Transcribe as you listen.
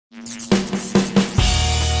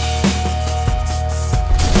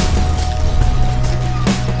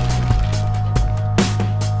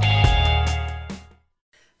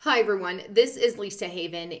Hi everyone, this is Lisa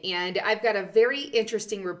Haven, and I've got a very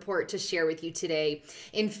interesting report to share with you today.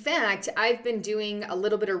 In fact, I've been doing a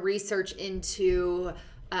little bit of research into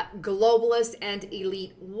globalist and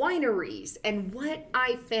elite wineries, and what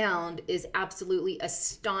I found is absolutely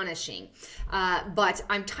astonishing. But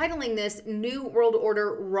I'm titling this New World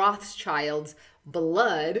Order Rothschilds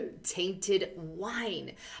Blood Tainted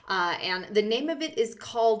Wine. And the name of it is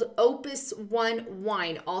called Opus One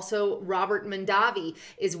Wine. Also, Robert Mondavi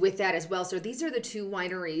is with that as well. So these are the two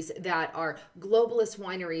wineries that are globalist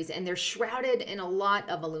wineries, and they're shrouded in a lot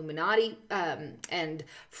of Illuminati and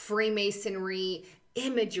Freemasonry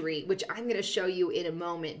imagery, which I'm going to show you in a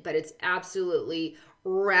moment, but it's absolutely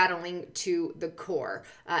rattling to the core.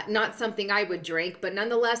 Not something I would drink, but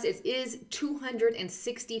nonetheless, it is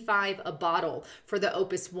 $265 a bottle for the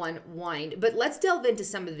Opus One wine. But let's delve into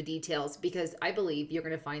some of the details because I believe you're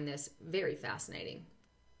going to find this very fascinating.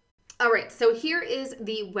 All right, so here is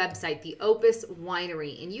the website, the Opus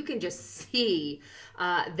Winery, and you can just see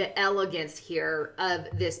the elegance here of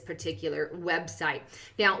this particular website.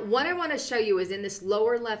 Now, what I want to show you is in this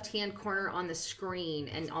lower left-hand corner on the screen,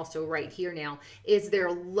 and also right here now, is their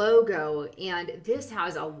logo, and this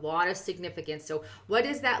has a lot of significance. So what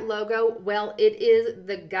is that logo? Well, it is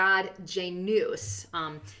the god Janus.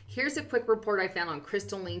 Here's a quick report I found on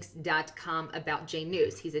crystallinks.com about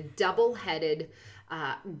Janus. He's a double-headed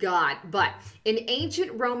god. But in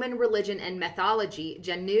ancient Roman religion and mythology,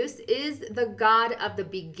 Janus is the god of the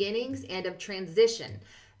beginnings and of transition.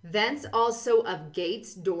 Thence also of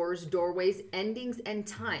gates, doors, doorways, endings, and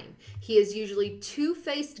time. He is usually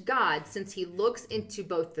two-faced God since he looks into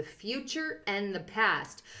both the future and the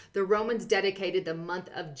past. The Romans dedicated the month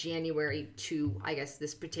of January to, I guess,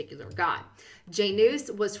 this particular god. Janus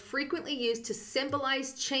was frequently used to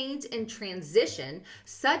symbolize change and transition,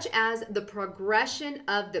 such as the progression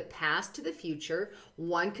of the past to the future,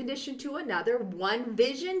 one condition to another, one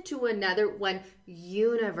vision to another, one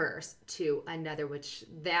universe to another, which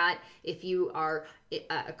that, if you are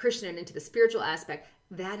a Christian and into the spiritual aspect,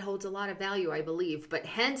 that holds a lot of value, I believe. But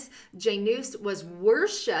hence, Janus was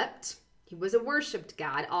worshipped. He was a worshipped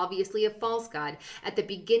god, obviously a false god, at the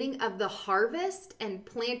beginning of the harvest and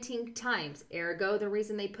planting times, ergo the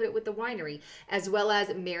reason they put it with the winery, as well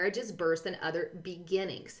as marriages, births, and other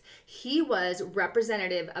beginnings. He was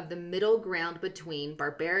representative of the middle ground between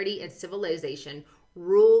barbarity and civilization,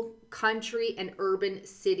 rural, country, and urban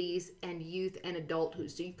cities, and youth and adulthood.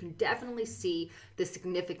 So you can definitely see the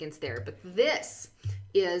significance there. But this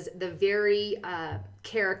is the very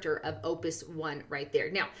character of Opus One right there.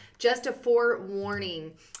 Now, just a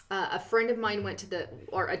forewarning, a friend of mine went to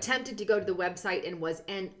attempted to go to the website and was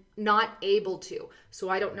not able to. So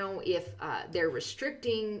I don't know if they're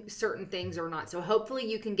restricting certain things or not. So hopefully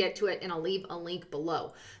you can get to it, and I'll leave a link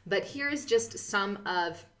below. But here's just some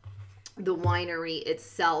of the winery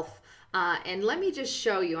itself. And let me just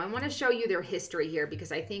show you. I want to show you their history here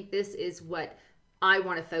because I think this is what I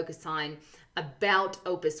want to focus on about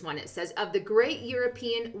Opus One. It says, of the great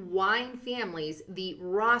European wine families, the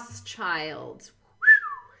Rothschilds,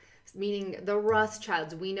 meaning the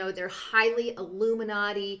Rothschilds, we know they're highly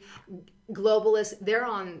Illuminati, globalists. They're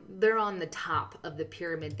on the top of the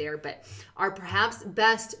pyramid there, but are perhaps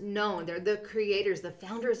best known. They're the creators, the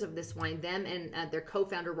founders of this wine, them and their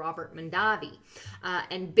co-founder Robert Mondavi.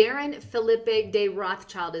 And Baron Philippe de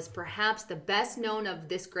Rothschild is perhaps the best known of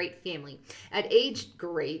this great family.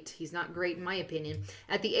 He's not great in my opinion.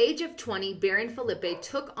 At the age of 20, Baron Philippe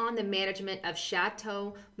took on the management of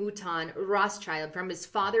Chateau Mouton Rothschild from his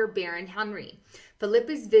father, Baron Henry.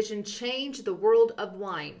 Philippe's vision changed the world of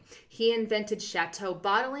wine. He invented chateau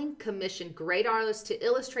bottling, commissioned great artists to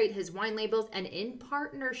illustrate his wine labels, and in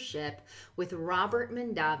partnership with Robert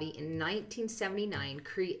Mondavi in 1979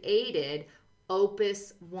 created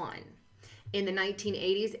Opus One. In the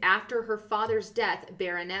 1980s, after her father's death,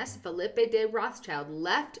 Baroness Philippe de Rothschild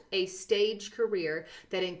left a stage career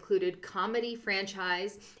that included comedy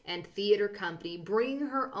franchise and theater company, bringing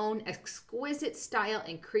her own exquisite style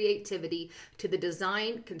and creativity to the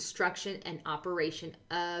design, construction, and operation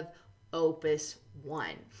of Opus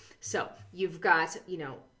One. So you've got,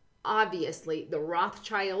 obviously the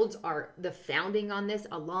Rothschilds are the founding on this,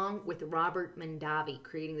 along with Robert Mondavi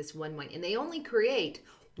creating this one wine. And they only create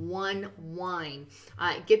one wine.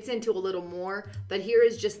 It gets into a little more, but here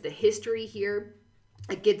is just the history here.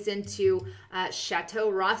 It gets into Chateau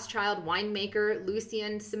Rothschild winemaker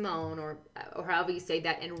Lucien Simone, or however you say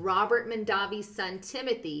that, and Robert Mondavi's son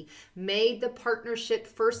Timothy made the partnership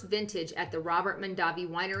first vintage at the Robert Mondavi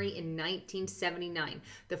Winery in 1979.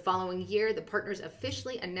 The following year, the partners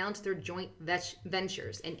officially announced their joint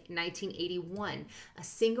ventures. In 1981, a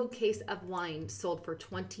single case of wine sold for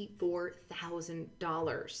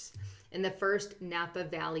 $24,000 in the first Napa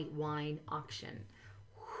Valley wine auction.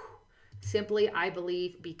 Simply, I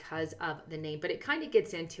believe, because of the name. But it kind of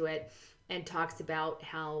gets into it and talks about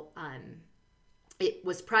how it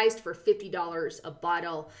was priced for $50 a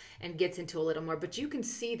bottle and gets into a little more. But you can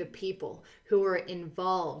see the people who are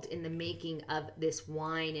involved in the making of this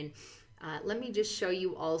wine. And let me just show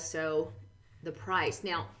you also the price.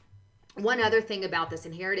 Now, one other thing about this,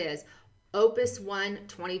 and here it is. Opus 1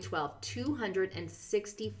 2012,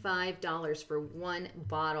 $265 for one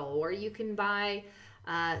bottle. Or you can buy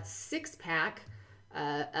a 6-pack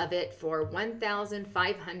of it for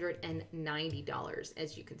 $1,590.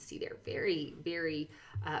 As you can see there, very, very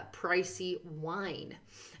pricey wine.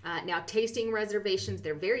 Now, tasting reservations,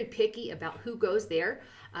 they're very picky about who goes there.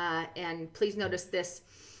 And please notice this,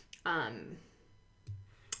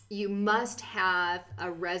 you must have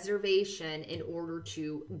a reservation in order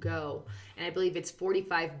to go. And I believe it's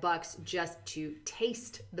 $45 just to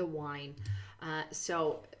taste the wine.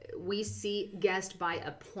 So we see guest by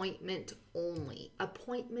appointment only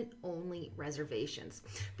reservations.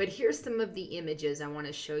 But here's some of the images I want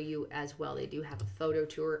to show you as well. They do have a photo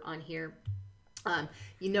tour on here.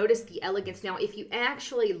 You notice the elegance. Now, if you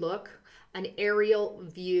actually look, an aerial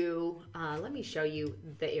view, let me show you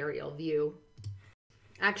the aerial view.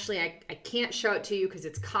 Actually, I can't show it to you because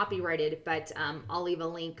it's copyrighted, but I'll leave a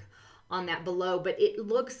link on that below. But it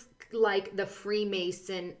looks like the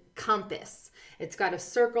Freemason compass. It's got a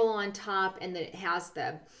circle on top, and then it has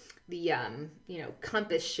the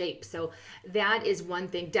compass shape. So that is one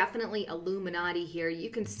thing. Definitely Illuminati here. You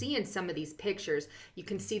can see in some of these pictures, you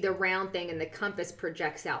can see the round thing, and the compass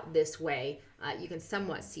projects out this way. You can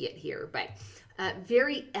somewhat see it here, but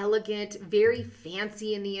very elegant, very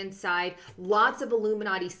fancy in the inside. Lots of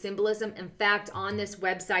Illuminati symbolism. In fact, on this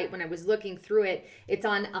website, when I was looking through it, it's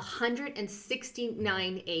on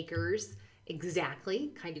 169 acres.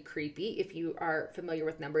 Exactly, kind of creepy if you are familiar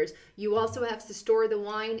with numbers. You also have to store the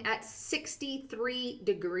wine at 63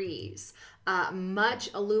 degrees.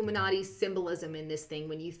 Much Illuminati symbolism in this thing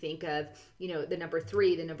when you think of, the number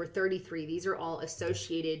 3, the number 33. These are all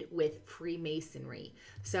associated with Freemasonry.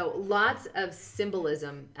 So lots of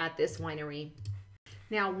symbolism at this winery.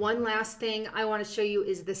 Now, one last thing I want to show you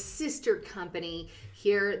is the sister company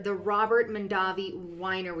here, the Robert Mondavi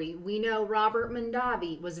Winery. We know Robert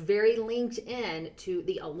Mondavi was very linked in to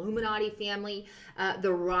the Illuminati family,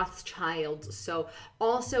 the Rothschilds. So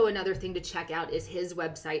also another thing to check out is his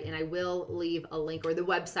website, and I will leave a link, or the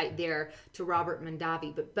website there, to Robert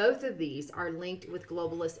Mondavi. But both of these are linked with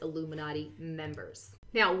globalist Illuminati members.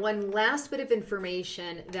 Now, one last bit of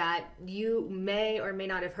information that you may or may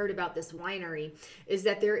not have heard about this winery is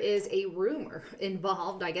that there is a rumor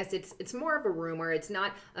involved. I guess it's more of a rumor. It's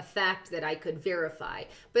not a fact that I could verify,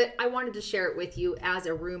 but I wanted to share it with you as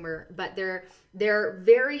a rumor. But they're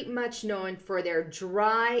very much known for their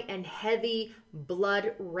dry and heavy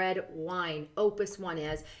blood red wine. Opus 1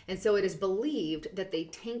 is. And so it is believed that they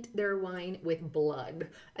taint their wine with blood.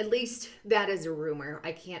 At least that is a rumor.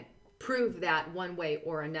 I can't prove that one way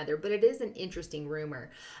or another, but it is an interesting rumor.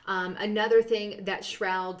 Another thing that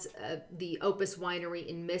shrouds the Opus Winery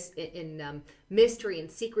in mystery and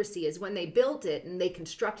secrecy is when they built it and they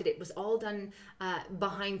constructed it, it was all done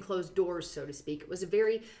behind closed doors, so to speak. It was a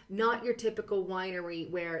very not your typical winery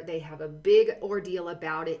where they have a big ordeal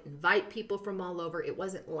about it, invite people from all over. It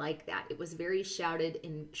wasn't like that. It was very shrouded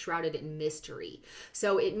in mystery.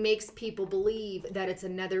 So it makes people believe that it's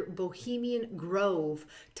another Bohemian Grove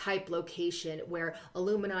type location where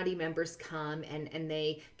Illuminati members come and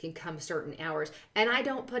they can come certain hours. And I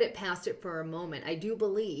don't put it past it for a moment. I do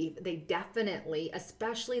believe they definitely,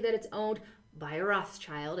 especially that it's owned by a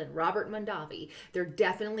Rothschild and Robert Mondavi, they're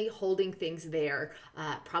definitely holding things there,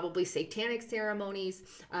 probably satanic ceremonies.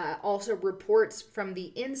 Also reports from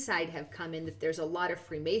the inside have come in that there's a lot of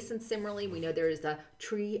Freemason. Similarly, we know there is a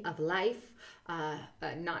tree of life,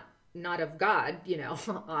 not of God,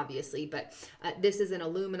 obviously, but this is an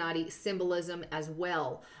Illuminati symbolism as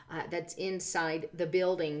well that's inside the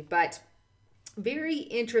building. But very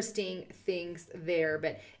interesting things there,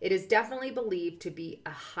 but it is definitely believed to be a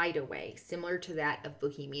hideaway, similar to that of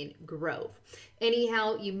Bohemian Grove.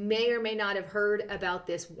 Anyhow, you may or may not have heard about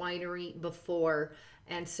this winery before,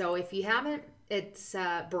 and so if you haven't, it's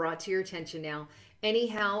brought to your attention now.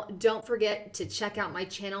 Anyhow, don't forget to check out my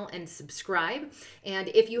channel and subscribe. And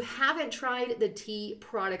if you haven't tried the tea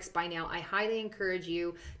products by now, I highly encourage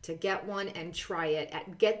you to get one and try it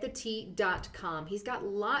at getthetea.com. He's got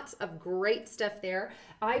lots of great stuff there.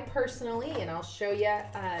 I personally, and I'll show you,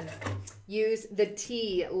 use the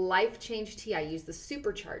tea, Life Change tea. I use the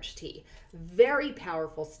supercharged tea. Very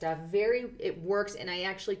powerful stuff. It works, and I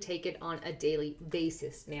actually take it on a daily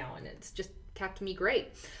basis now, and it's just kept me great.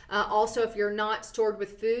 Also, if you're not stored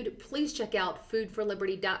with food, please check out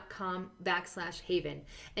foodforliberty.com/haven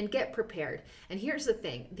and get prepared. And here's the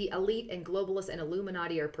thing, the elite and globalists and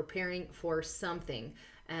Illuminati are preparing for something.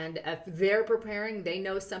 And if they're preparing, they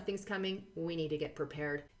know something's coming. We need to get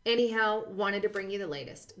prepared. Anyhow, wanted to bring you the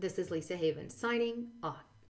latest. This is Lisa Haven signing off.